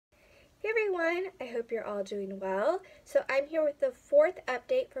Hey everyone, I hope you're all doing well. So I'm here with the fourth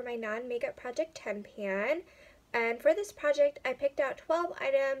update for my non-makeup project 10 pan. And for this project, I picked out 12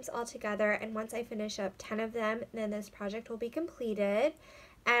 items altogether, and once I finish up 10 of them, then this project will be completed.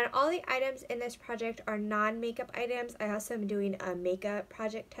 And all the items in this project are non-makeup items. I also am doing a makeup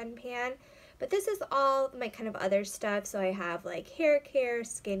project 10 pan. But this is all my kind of other stuff. So I have like hair care,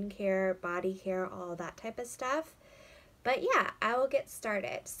 skin care, body care, all that type of stuff. But yeah, I will get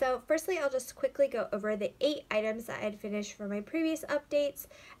started. So firstly, I'll just quickly go over the 8 items that I had finished for my previous updates,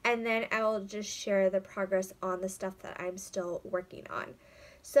 and then I will just share the progress on the stuff that I'm still working on.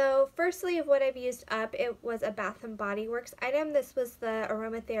 So firstly, of what I've used up, it was a Bath & Body Works item. This was the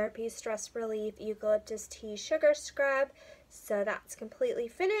Aromatherapy Stress Relief Eucalyptus Tea Sugar Scrub. So that's completely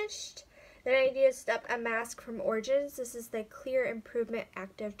finished. Then I used up a mask from Origins. This is the Clear Improvement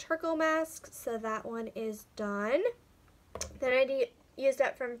Active Charcoal Mask. So that one is done. Then I used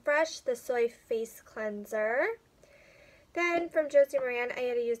up from Fresh the Soy Face Cleanser. Then from Josie Maran, I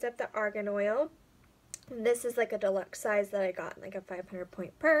had used up the Argan Oil. This is like a deluxe size that I got in like a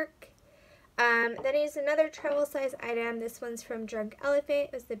 500-point perk. Then I used another travel size item. This one's from Drunk Elephant.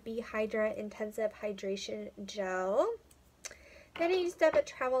 It was the B-Hydra Intensive Hydration Gel. Then I used up a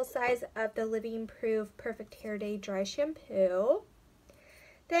travel size of the Living Proof Perfect Hair Day Dry Shampoo.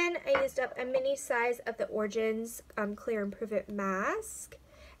 Then I used up a mini size of the Origins Clear Improvement Mask.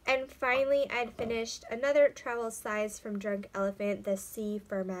 And finally, I'd finished another travel size from Drunk Elephant, the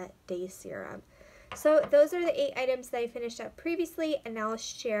C-Firma Day Serum. So those are the 8 items that I finished up previously, and now I'll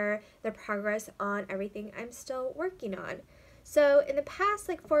share the progress on everything I'm still working on. So in the past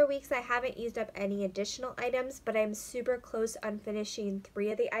like 4 weeks, I haven't used up any additional items, but I'm super close on finishing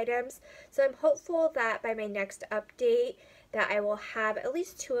 3 of the items. So I'm hopeful that by my next update, that I will have at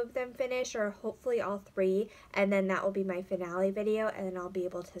least 2 of them finished, or hopefully all 3, and then that will be my finale video, and then I'll be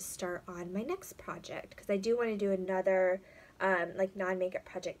able to start on my next project, because I do want to do another like non-makeup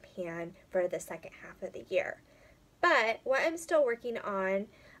project pan for the second half of the year. But what I'm still working on,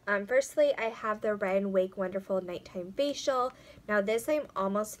 firstly, I have the Ren Wake Wonderful Nighttime Facial. Now this I'm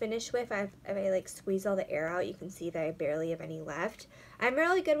almost finished with. If I like squeeze all the air out, you can see that I barely have any left. I'm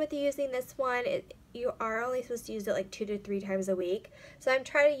really good with using this one. You are only supposed to use it like 2 to 3 times a week. So I'm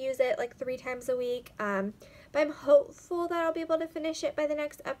trying to use it like 3 times a week. But I'm hopeful that I'll be able to finish it by the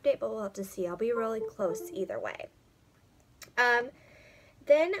next update, but we'll have to see. I'll be really close either way.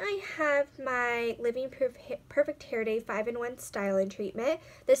 Then I have my Living Proof Perfect Hair Day 5-in-1 Styling Treatment.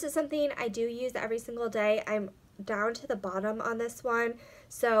 This is something I do use every single day. I'm down to the bottom on this one,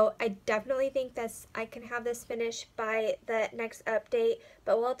 so I definitely think I can have this finished by the next update,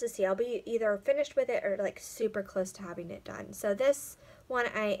 but we'll have to see. I'll be either finished with it or like super close to having it done. So this one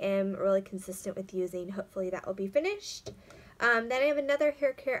I am really consistent with using. Hopefully that will be finished. Then I have another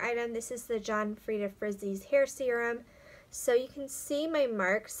hair care item. This is the Frida Frizzy's Hair Serum. So you can see my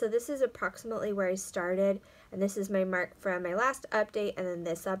marks. So this is approximately where I started, and this is my mark from my last update and then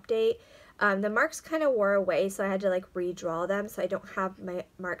this update. The marks kind of wore away, so I had to like redraw them, so I don't have my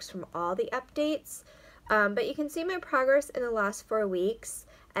marks from all the updates. But you can see my progress in the last 4 weeks,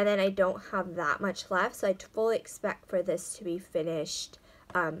 and then I don't have that much left, so I fully expect for this to be finished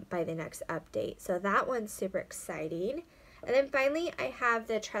by the next update. So that one's super exciting. And then finally, I have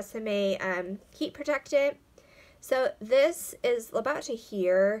the TRESemme Heat Protectant. So this is about to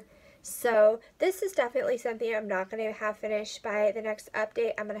here. So this is definitely something I'm not going to have finished by the next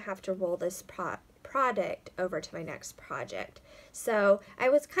update. I'm going to have to roll this product over to my next project. So I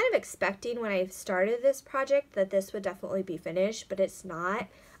was kind of expecting when I started this project that this would definitely be finished, but it's not.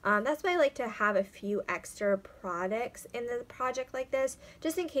 That's why I like to have a few extra products in the project like this,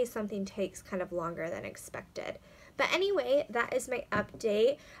 just in case something takes kind of longer than expected. But anyway, that is my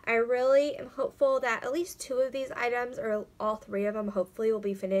update. I really am hopeful that at least 2 of these items, or all 3 of them, hopefully will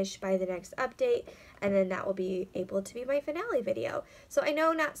be finished by the next update, and then that will be able to be my finale video. So I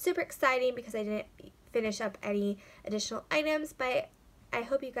know not super exciting because I didn't finish up any additional items, but I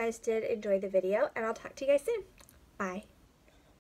hope you guys did enjoy the video, and I'll talk to you guys soon. Bye.